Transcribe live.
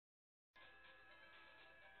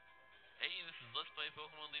Let's play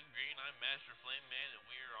Pokemon Leaf Green. I'm Master Flame Man, and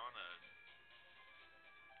we're on a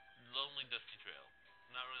lonely, dusty trail.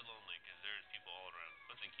 Not really lonely, because there's people all around.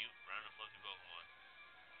 What's a cute, round and fluffy Pokemon?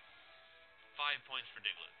 5 points for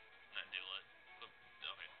Diglett. Not Diglett.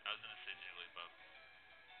 Okay, I was gonna say Jigglypuff.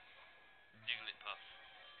 Jigglypuff.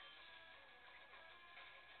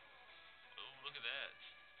 Oh, look at that.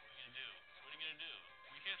 What are you gonna do? What are you gonna do?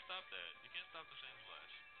 You can't stop that. You can't stop the Sand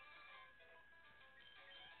Splash.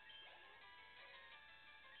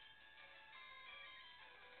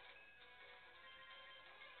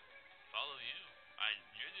 Follow you.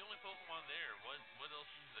 You're the only Pokemon there. What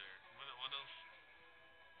else is there? What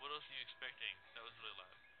else are you expecting? That was really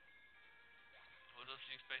loud. What else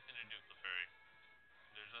are you expecting to do, Clefairy?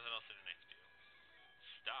 There's nothing else sitting next to you.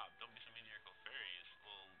 Stop! Don't be so mean to your Clefairies.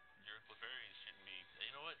 Well, your Clefairies shouldn't be.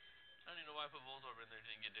 You know what? I don't even know why I put Voltorb in there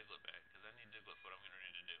to get Diglett back, because I need Diglett for what I'm gonna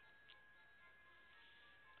need to do.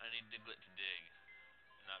 I need Diglett to dig.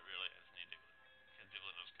 Not really, I just need Diglett. Because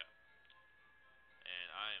Diglett knows Cup.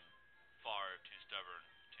 And I am far too stubborn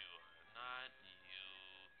to, not you.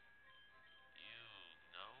 You.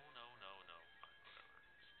 No. Fine, whatever.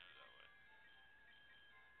 Just do it that way.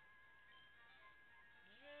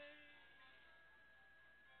 Yay!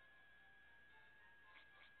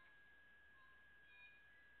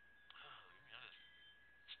 Oh, get me out of this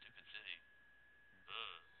stupid city.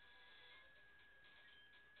 Buh.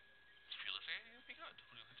 Fearless air, you got.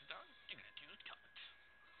 Look at down. Dignity was cut.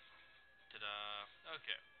 Ta-da.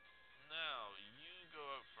 Okay. Now, you go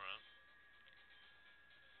up front.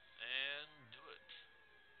 And do it.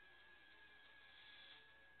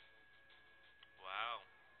 Wow.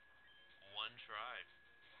 One try.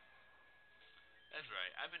 That's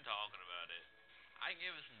right. I've been talking about it. I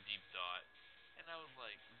gave it some deep thought, and I was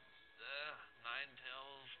like,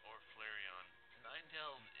 Ninetales or Flareon.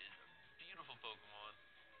 Ninetales is a beautiful Pokemon,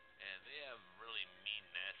 and they have really mean,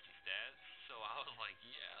 nasty stats. So I was like,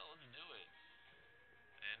 yeah, let's do it.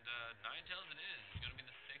 And Ninetales it is. It's gonna be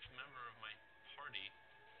the 6th member of my party.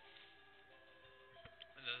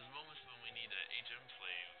 And those moments when we need a HM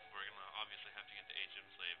slave, we're gonna obviously have to get the HM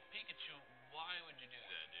slave. Pikachu, why would you do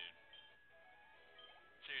that, dude?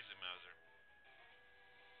 Seriously, Mauser.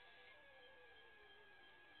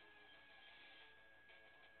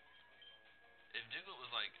 If Diglett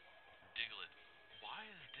was like, Diglett, why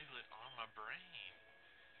is Diglett on my brain?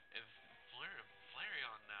 If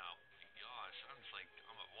Flareon now, my gosh, I'm just like,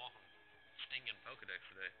 I'm a walking, stinking Pokedex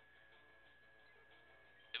today.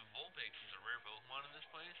 If Vulpix is a rare Pokemon in this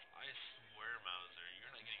place, I swear, Mauser,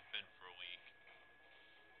 you're not getting fed for a week.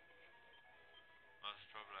 Mauser's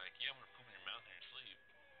probably like, yeah, I'm gonna poop in your mouth in your sleep.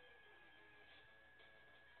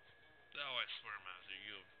 Oh, I swear, Mauser,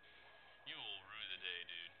 you will rue the day,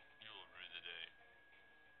 dude. You will rue the day.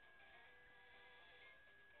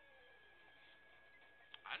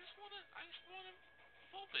 I just want a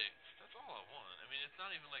Vulpix. That's all I want. I mean, it's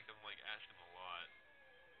not even like I'm like asking a lot.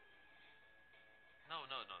 No.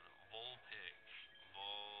 Vulpix.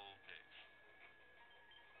 Vulpix.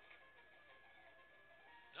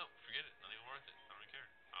 No, forget it. Not even worth it. I don't care.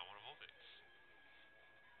 I want a Vulpix.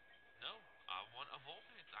 No, I want a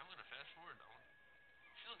Vulpix. I'm gonna fast forward.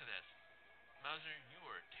 See, look at this. Mauser, you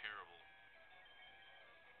are terrible.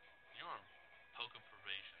 You're on Poke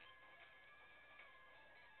probation.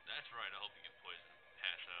 That's right. I hope you get poisoned.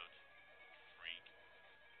 Pass out. Freak.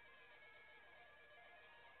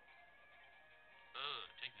 Ugh,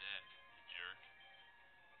 take that, you jerk.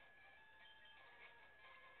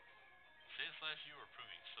 Sandslash, you are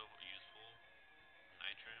proving so useful.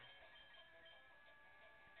 Nitram.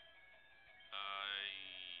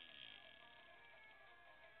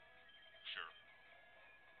 Sure.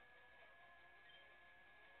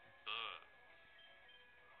 Buh.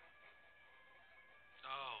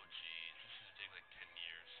 Oh, jeez. This is gonna take like 10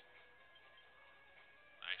 years.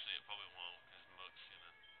 Actually, it probably won't, because Mook's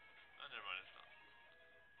gonna... Oh, never mind, it's not.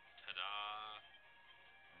 Ta-da.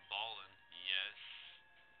 Ballin'. Yes.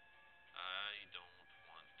 I don't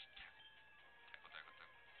want tackle. Tackle.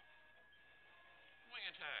 Wing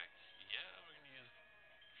attack. Yeah, we're gonna use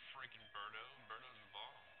freaking Birdo. Birdo's a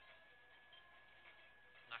bomb.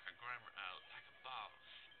 Knock a Grimer out like a boss.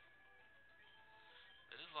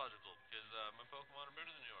 It is logical, because my Pokemon are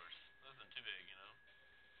better than yours. Nothing too big, you know?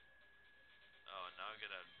 Oh, and now I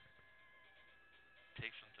gotta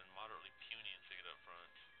take something moderately puny and stick it up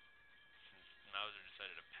front. Since Mauser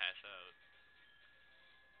decided to pass out.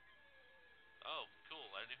 Oh, cool.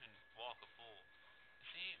 I didn't even walk a full.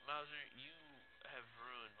 See, Mauser, you have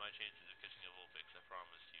ruined my chances of catching a Vulpix, I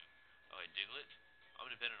promise you. Okay, Diglett, I'm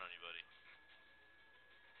dependent on you, buddy.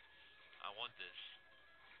 I want this.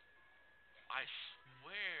 I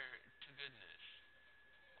swear to goodness,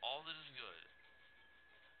 All that is good.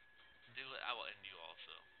 Diglett, I will end you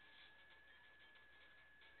also.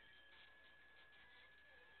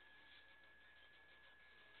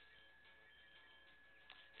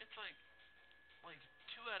 It's like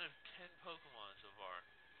 2 out of 10 Pokemon so far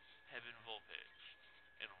have been Vulpix.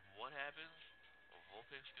 And what happens? Well,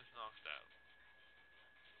 Vulpix gets knocked out.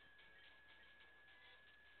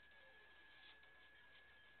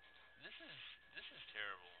 This is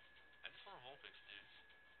terrible. I just want a Vulpix, dude.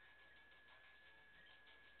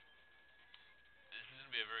 This is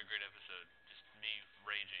gonna be a very great episode. Just me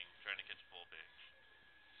raging, trying to catch Vulpix.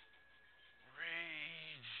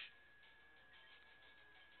 Rage!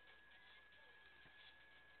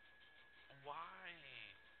 Why?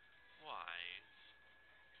 Why?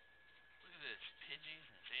 Look at this. Pidgeys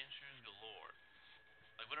and Sandshrews galore.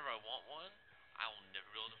 Like, whenever I want one, I will never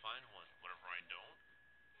be able to find one. Whenever I don't,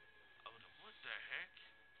 I would. What the heck?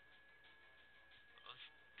 Let's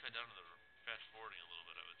cut down to the fast forwarding a little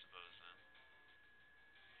bit, I would suppose, then.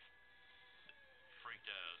 Freaked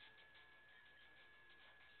out.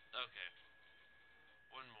 Okay,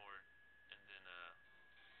 one more, and then,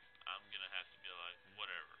 I'm gonna have to be like,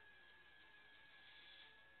 whatever.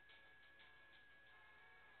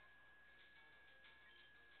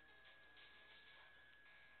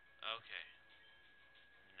 Okay,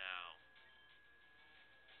 now,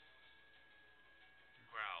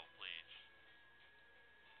 growl, please.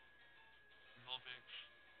 Vulpix,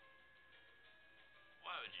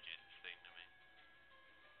 why would you do this thing to me?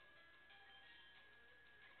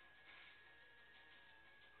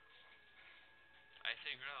 I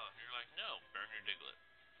say growl, and you're like, no, burn your Diglett.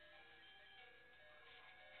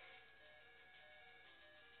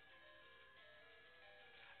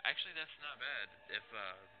 Actually, that's not bad. If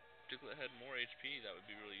Diglett had more HP, that would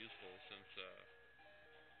be really useful since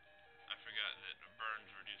I forgot that burns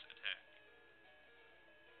reduce attack.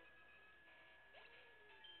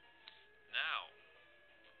 Now,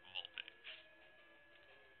 Vulpix.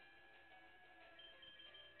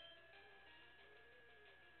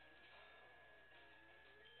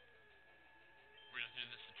 We're gonna do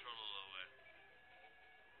this the Trololo way.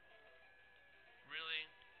 Really?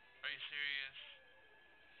 Are you serious?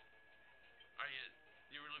 Are you?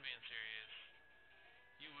 You really being serious?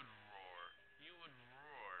 You would roar. You would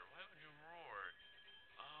roar. Why would you roar?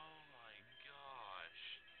 Oh my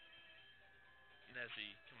gosh.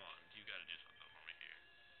 Nessie, come on. You gotta do something for me here.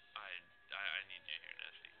 I need you here,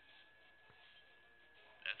 Nessie.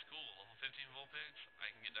 That's cool. Level 15 Vulpix?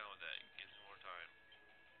 I can get down with that. It gives me more time.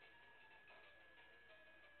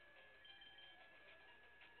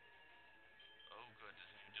 Oh, good.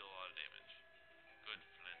 Doesn't even deal a lot of damage. Good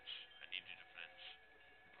flinch. I need you to flinch.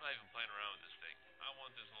 I'm not even playing around with this thing. I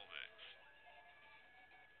want this Vulpix.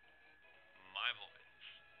 My Vulpix.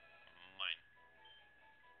 Mine.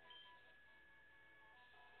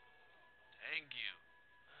 Thank you.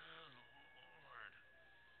 Oh, Lord.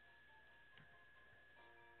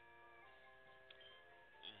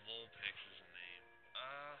 Vulpix is a name.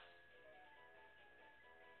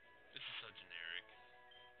 This is so generic.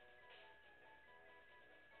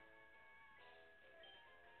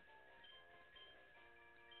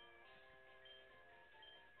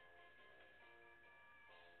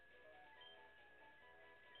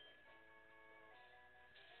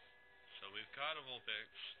 So we've caught a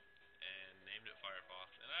Vulpix and named it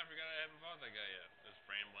Firefox, and I forgot I haven't fought that guy yet. This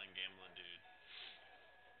rambling, gambling dude.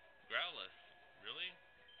 Growlithe. Really?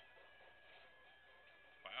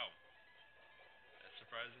 Wow. That's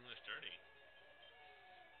surprisingly sturdy.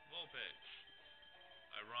 Vulpix.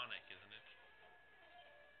 Ironic, isn't it?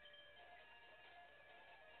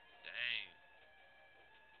 Dang.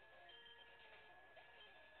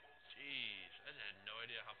 Jeez. I just had no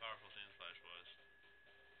idea how powerful Sandslash was.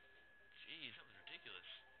 Jeez, that was ridiculous.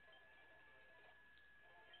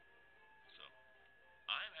 So,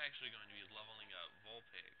 I'm actually going to be leveling up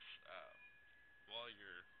Vulpix while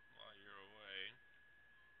you're while you're away,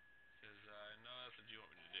 because I know that's what you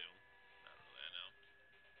want me to do. Not really, I know.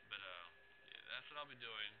 But yeah, that's what I'll be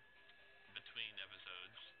doing between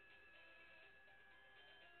episodes.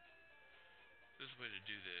 This is the way to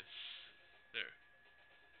do this. There.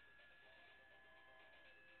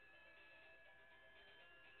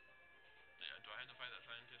 Yeah, do I have to fight that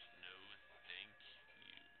scientist? No, thank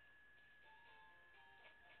you.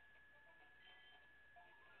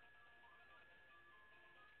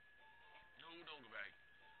 No, don't go back.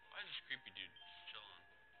 Why is this creepy dude just chilling?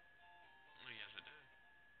 Oh, yes, I did.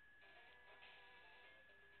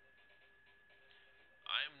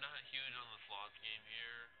 I am not huge on the slots game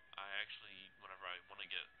here. I actually, whenever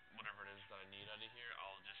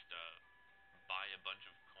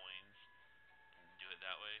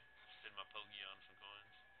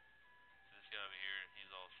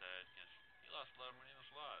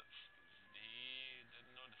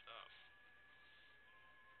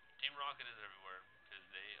Rocket is everywhere because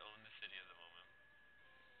they own the city at the moment.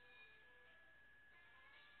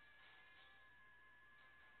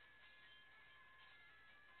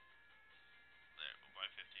 There, we'll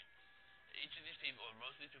buy 15. Each of these people, or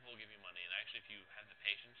most of these people, will give you money. And actually, if you have the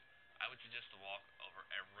patience, I would suggest to walk over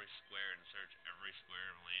every square and search every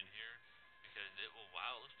square of land here because it will.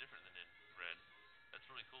 Wow, it looks different than in red. That's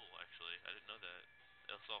really cool, actually. I didn't know that.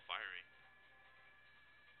 It looks all fiery.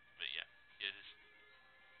 But yeah, yeah, just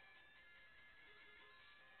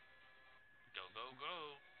go, go,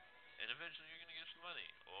 go. And eventually you're gonna get some money,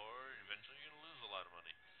 or eventually you're gonna lose a lot of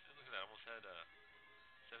money. See, look at that! I almost had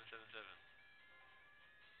 777.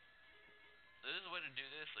 There's a way to do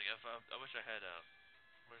this. Like, if I wish I had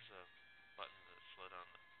where's the button to slow down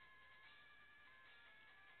the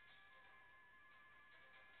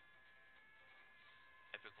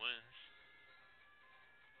epic wins?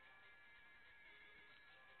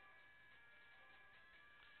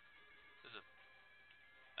 There's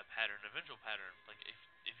a pattern, a visual pattern. Like,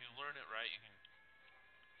 if you learn it right, you can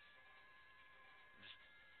just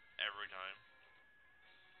every time.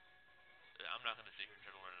 I'm not gonna sit here and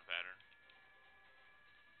try to learn the pattern.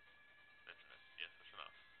 That's enough. Yes, that's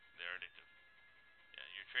enough. They are addictive. Yeah,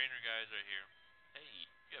 your trainer guys are here. Hey,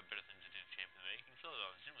 you have better things to do, champion. You can sell it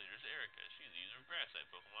on gym leaders Erica. She's a user of grass type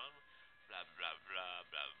Pokemon. Blah blah blah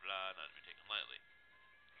blah blah. Not to be taken lightly.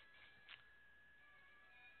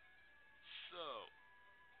 So,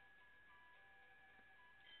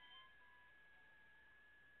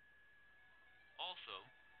 also,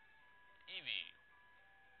 Eevee,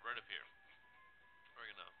 right up here. We're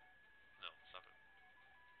gonna no, stop it.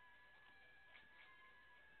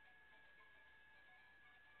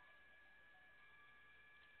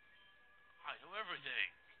 I know everything.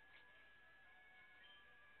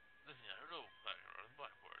 Listen, I don't know. I on the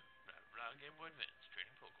blackboard. Blah blah. Game Boy Advance,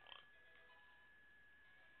 training Pokemon.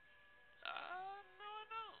 No, I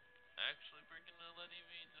don't. Actually, we're gonna let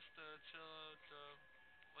Eevee just chill out,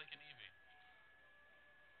 like an Eevee.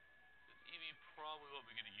 Eevee probably won't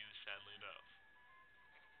be getting used, sadly enough.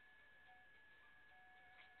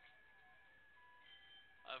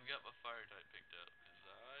 I've got my fire type picked up because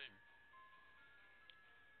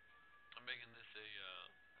I'm making this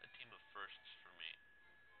a team of firsts for me.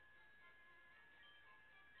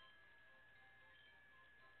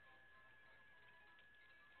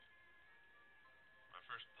 My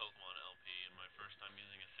first Pokemon LP and my first time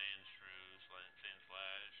using a Sandshrew,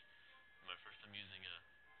 Sandslash, and my first time using a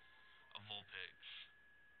Vulpix.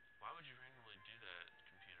 Why would you randomly do that,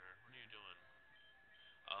 computer? What are you doing?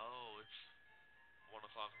 Oh, it's 1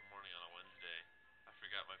 o'clock in the morning on a Wednesday. I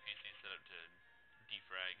forgot my PC set up to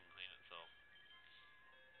defrag and clean itself.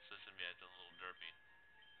 So it's gonna be acting a little derpy.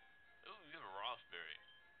 Ooh, you have a Raspberry.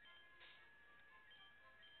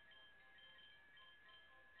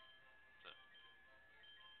 So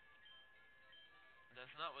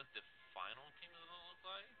that's not what the final team is gonna look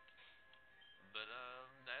like. But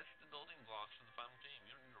that's the building blocks for the final team.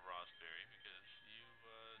 You don't need a Raspberry because you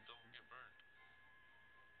don't get burned.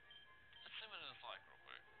 Let's see what it's like real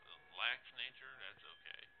quick. Lax nature, that's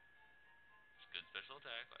okay. It's good special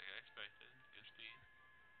attack, like I expected. Good speed.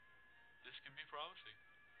 This could be promising.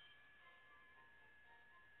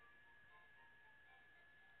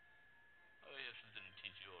 Oh yes, this didn't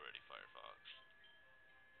teach you already, Firefox.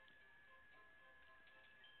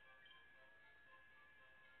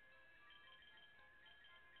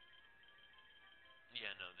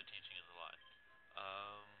 Yeah, no, the teaching is a lie.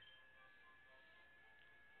 Um,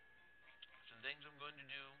 some things I'm going to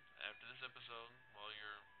do after this episode while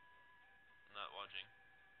you're not watching.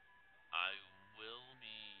 I will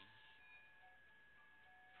be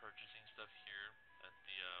purchasing stuff here at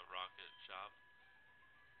the Rocket shop.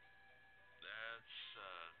 That's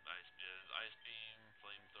Ice Beam,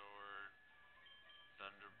 Flamethrower,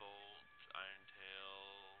 Thunderbolt, Iron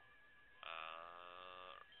Tail,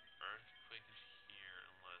 Earthquake is here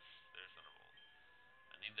unless there's Thunderbolt.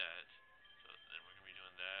 I need that. So then we're gonna be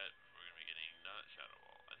doing that. We're gonna be getting not Shadow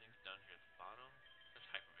Ball. I think down here at the bottom. That's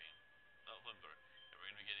Hyper Beam. Oh, Flamethrower. And we're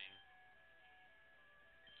gonna be getting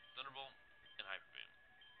Thunderbolt and Hyper Beam.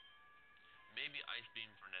 Maybe Ice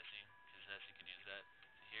Beam for Nessie, because Nessie could use that.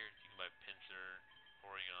 So here you can buy Pinsir,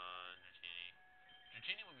 Porygon, Dratini.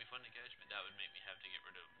 Dratini would be fun to catch, but that would make me have to get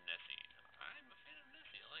rid of Nessie. I'm a fan of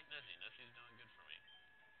Nessie. I like Nessie. Nessie's doing good for me.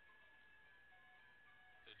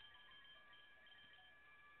 Good.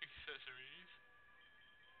 Accessories.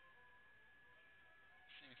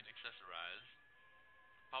 So you can accessorize.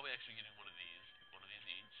 Probably actually getting one of these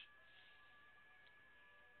each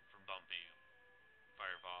for Bumpy,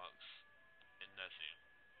 Firefox, and Nessie.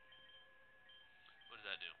 What does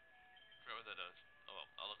that do? I forgot what that does. Oh well,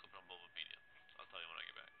 I'll look up on Bumblebee.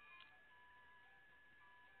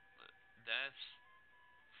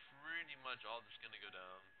 much all just gonna go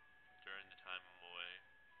down during the time I'm away.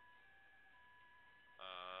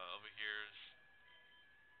 Over here's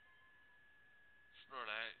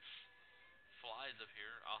Snorlax. Fly's up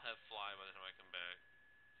here. I'll have Fly by the time I come back.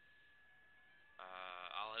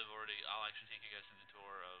 I'll actually take you guys to the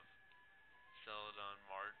tour of Celadon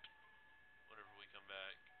Mart whenever we come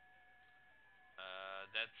back.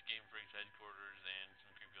 That's Game Freak's headquarters and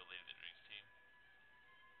some creepy old lady that drinks tea.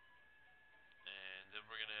 And then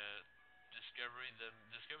we're gonna discover the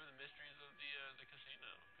mysteries of the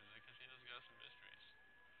casino, because the casino's got some mysteries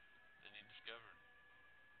that need discovered.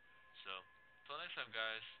 So, till next time,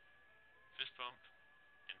 guys. Fist pump.